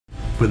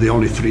We're the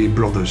only three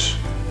brothers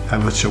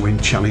ever to win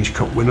Challenge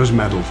Cup winners'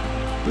 medals.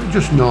 We're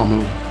just normal,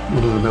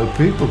 run-of-the-mill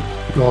people,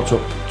 brought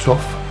up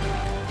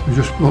tough. We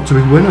just want to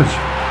be winners.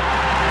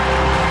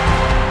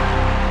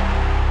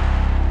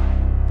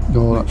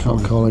 No, that's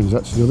not Collins,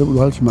 that's the other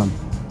Welshman.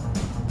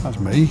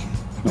 That's me.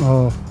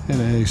 Oh, It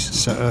is.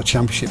 It's a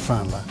championship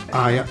final.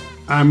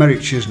 I'm Eric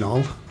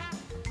Chisnall.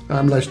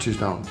 I'm Les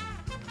Chisnall.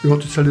 We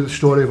want to tell you the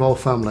story of our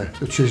family,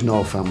 the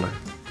Chisnall family.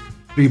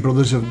 Three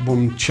brothers have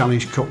won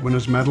Challenge Cup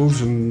winners'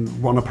 medals and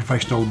one a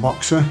professional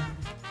boxer.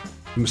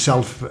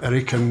 Myself,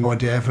 Eric and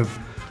Dave have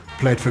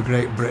played for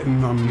Great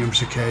Britain on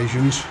numerous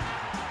occasions.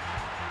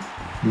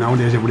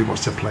 Nowadays everybody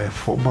wants to play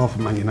football for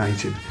Man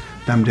United.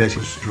 Them days it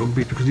was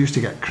rugby because they used to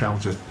get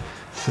crowds of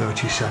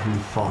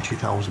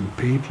 40,000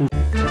 people.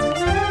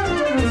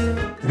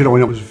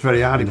 Growing up was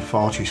very hard in the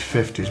 40s,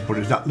 50s, but it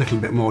was that little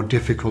bit more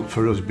difficult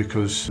for us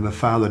because my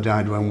father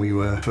died when we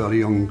were fairly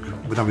young.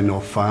 With having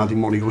no father,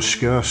 money was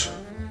scarce.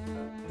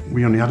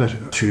 We only had a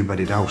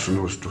two-bedded house and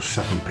there was just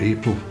 7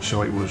 people,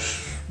 so it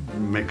was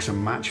mix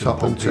and match.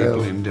 Top and people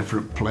tail. in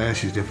different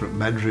places, different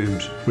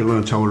bedrooms. We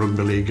learnt our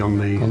rugby league on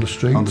the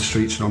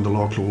streets and on the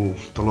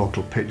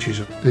local pitches.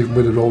 Even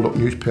with a rolled up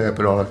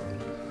newspaper or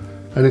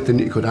anything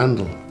that you could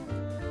handle.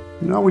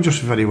 No, we're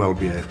just very well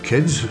behaved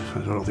kids. I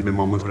don't think my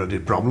mum ever had any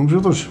problems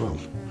with us. Well,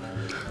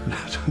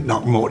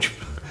 not much.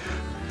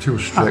 She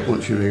was strict,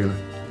 wasn't she, really?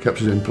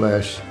 Kept us in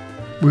place.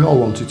 We all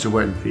wanted to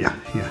win. Yeah.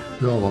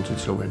 We all wanted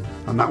to win.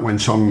 And that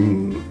went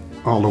on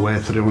all the way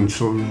through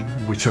until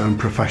we turned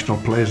professional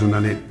players, and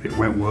then it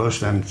went worse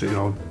then, you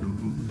know,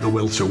 the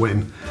will to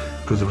win,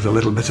 because there was a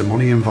little bit of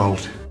money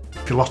involved.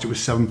 If you lost it was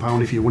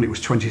 £7, if you won it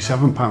was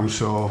 £27,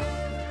 so,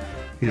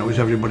 you know, it was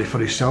everybody for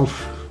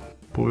himself.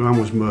 But my mum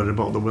was murdered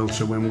about the will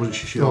to win, wasn't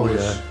she? She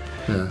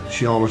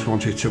always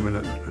wanted to win.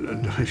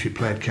 And if she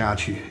played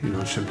cards, she, you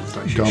know, simple as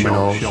that.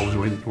 She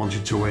always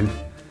wanted to win.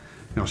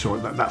 You know, so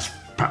that's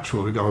perhaps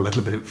where we got a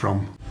little bit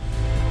from.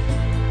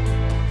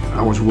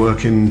 I was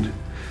working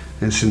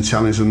in St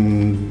Helens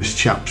and this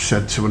chap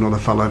said to another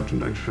fella,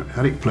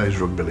 Eric plays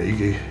rugby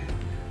league,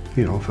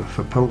 you know,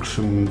 for Pilks,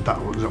 and that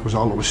was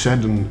all that was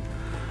said. And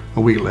a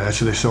week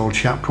later, this old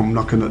chap come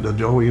knocking at the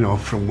door, you know,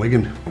 from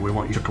Wigan. We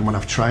want you to come and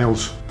have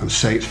trials. And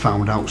Saints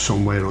found out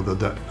somewhere or other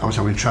that I was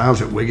having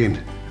trials at Wigan,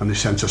 and they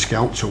sent a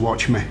scout to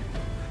watch me.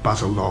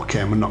 Basil Law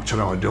came and knocked at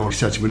our door. He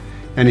said to me,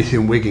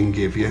 anything Wigan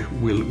give you,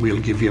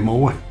 we'll give you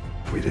more.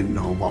 We didn't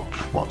know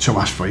what to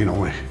ask for, you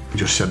know. We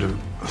just said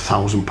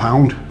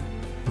 £1,000,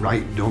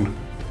 right, done.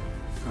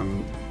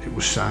 And it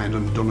was signed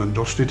and done and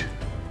dusted.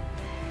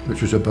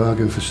 Which was a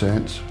bargain for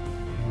Saints.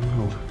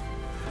 Well,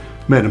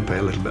 made them pay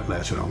a little bit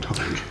later on, I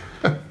think.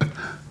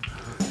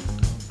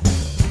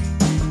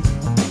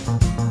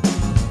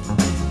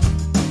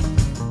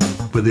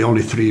 We're the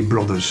only three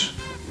brothers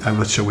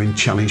ever to win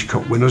Challenge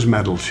Cup winners'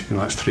 medals. You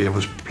know, that's 3 of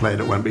us played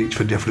that went each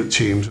for different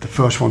teams. The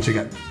first one to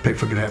get picked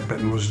for Great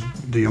Britain was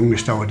the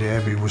youngest, our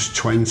Dave. He was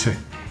 20.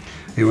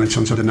 He went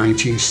on to the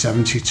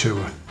 1970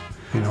 tour.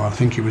 You know, I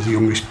think he was the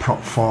youngest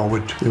prop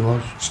forward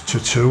to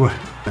tour.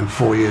 And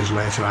 4 years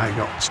later, I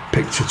got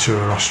picked to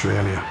tour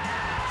Australia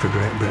for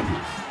Great Britain.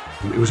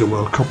 It was a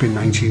World Cup in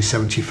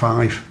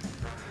 1975,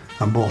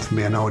 and both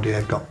me and our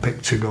Dave got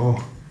picked to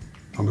go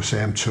on the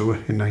same tour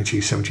in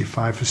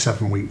 1975 for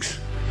 7 weeks.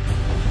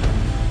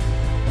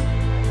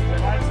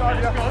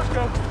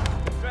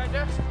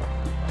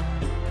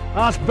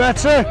 That's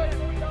better.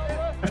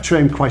 I've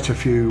trained quite a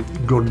few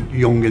good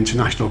young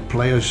international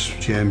players.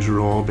 James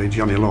Roby,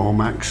 Johnny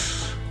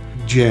Lomax,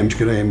 James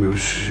Graham, he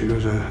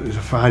was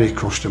a fiery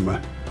customer,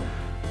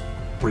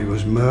 but he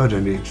was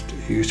murdered.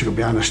 He used to go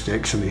behind the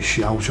sticks and he'd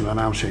shout, and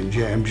I'm saying,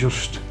 James,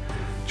 just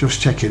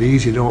take it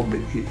easy, don't be,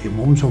 your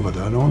mum's over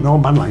there, no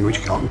bad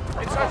language, Cotton.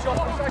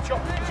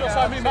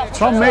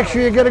 Tom, make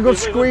sure you get a good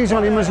squeeze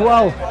on him as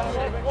well.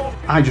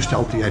 I just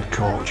help the head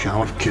coach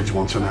out if kids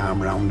want an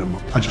arm around them.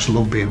 I just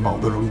love being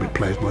about the rugby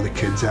place where the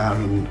kids are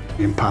and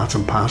being part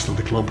and parcel of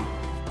the club.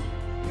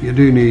 You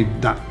do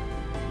need that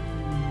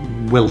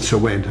will to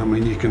win. I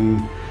mean, you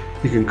can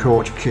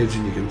coach kids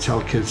and you can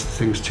tell kids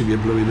things till you're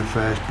blue in the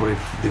face, but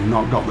if they've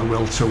not got the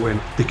will to win,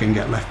 they can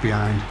get left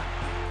behind.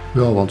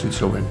 We all wanted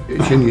to win.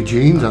 It's in your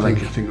genes, I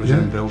think. I think it was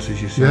inbuilt,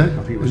 as you said. Yeah.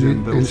 I think it was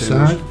inbuilt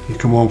inside. You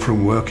come home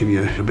from work and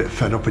you're a bit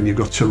fed up and you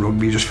go to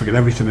rugby, you just forget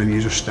everything and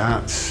you just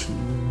start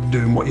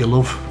doing what you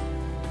love.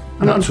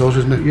 And that's us,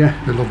 isn't it? Yeah.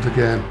 We love the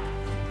game.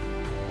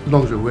 As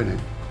long as we're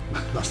winning.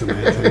 That's the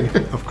main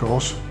thing, of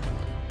course.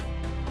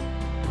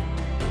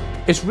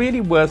 It's really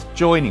worth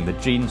joining the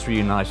Genes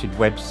Reunited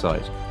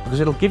website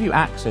because it'll give you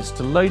access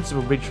to loads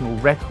of original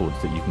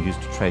records that you can use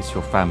to trace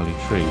your family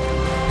tree.